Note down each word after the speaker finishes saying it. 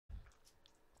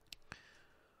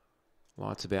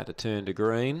Light's about to turn to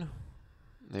green.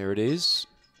 There it is.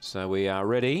 So we are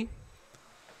ready.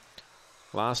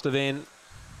 Last event,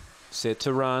 set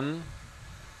to run.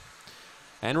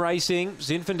 And racing.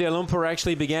 Zinfandel Oompa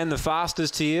actually began the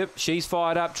fastest here. She's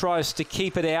fired up, tries to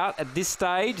keep it out. At this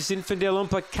stage, Zinfandel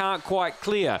Oompa can't quite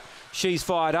clear. She's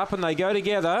fired up and they go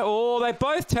together. Oh, they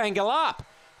both tangle up.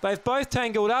 They've both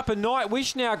tangled up and Night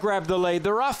Wish now grabbed the lead.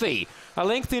 The roughie, a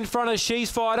length in front of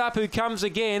She's Fired Up, who comes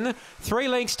again. 3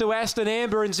 lengths to Aston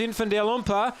Amber and Zinfandel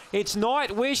Oompa. It's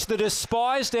Night Wish, the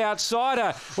despised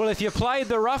outsider. Well, if you played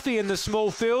the roughie in the small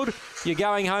field, you're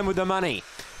going home with the money.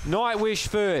 Night Wish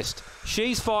first.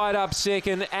 She's Fired Up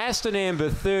second. Aston Amber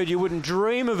third. You wouldn't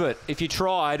dream of it if you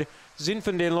tried.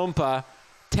 Zinfandel Oompa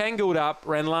tangled up,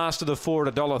 ran last to the 4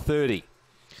 at $1.30.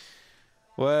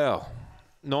 Well,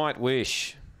 Night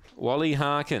Wish. Wally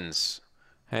Harkins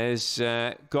has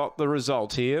got the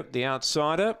result here. The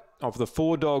outsider of the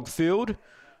 4-dog field.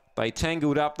 They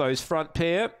tangled up those front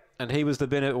pair, and she was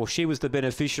the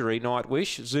beneficiary, Night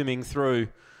Wish, zooming through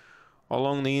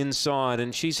along the inside,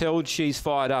 and she's held She's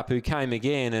Fired Up, who came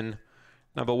again, and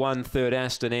number 1, 3rd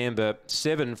Aston Amber,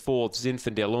 7, 4th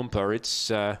Zinfandel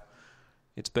Oompa.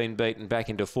 It's been beaten back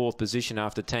into 4th position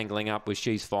after tangling up with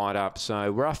She's Fired Up. So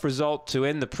rough result to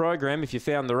end the program. If you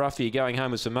found the roughie, you're going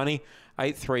home with some money.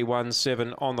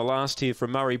 8-3-1-7 on the last here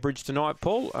from Murray Bridge tonight,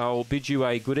 Paul. I'll bid you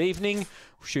a good evening.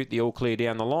 Shoot the all clear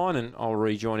down the line, and I'll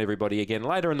rejoin everybody again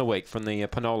later in the week from the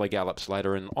Panola Gallops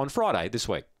later on Friday this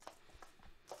week.